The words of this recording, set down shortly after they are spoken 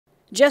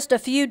Just a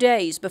few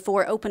days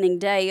before opening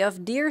day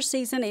of deer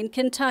season in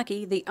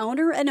Kentucky, the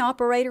owner and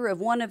operator of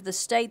one of the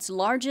state's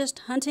largest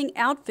hunting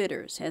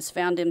outfitters has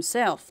found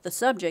himself the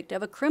subject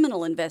of a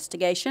criminal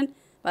investigation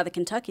by the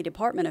Kentucky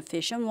Department of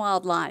Fish and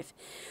Wildlife.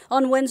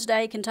 On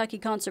Wednesday, Kentucky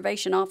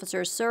conservation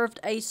officers served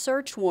a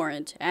search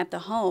warrant at the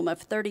home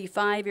of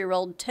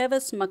 35-year-old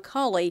Tevis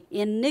McCauley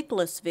in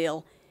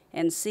Nicholasville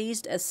and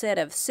seized a set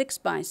of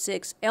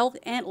 6x6 elk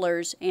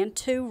antlers and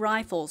 2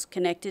 rifles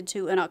connected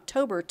to an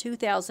October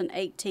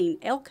 2018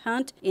 elk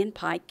hunt in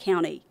Pike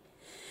County.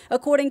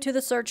 According to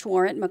the search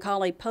warrant,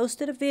 McCauley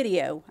posted a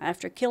video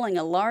after killing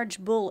a large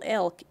bull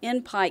elk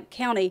in Pike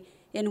County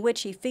in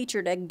which he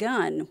featured a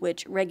gun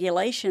which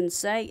regulations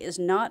say is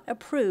not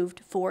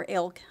approved for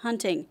elk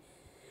hunting.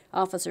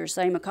 Officers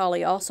say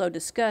McCauley also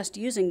discussed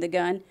using the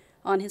gun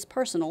on his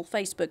personal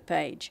Facebook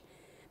page.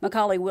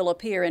 McCauley will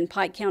appear in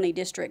Pike County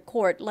District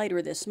Court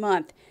later this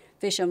month.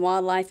 Fish and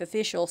Wildlife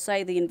officials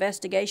say the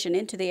investigation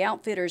into the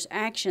outfitter's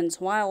actions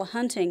while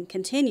hunting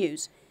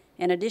continues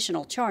and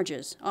additional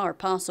charges are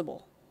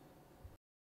possible.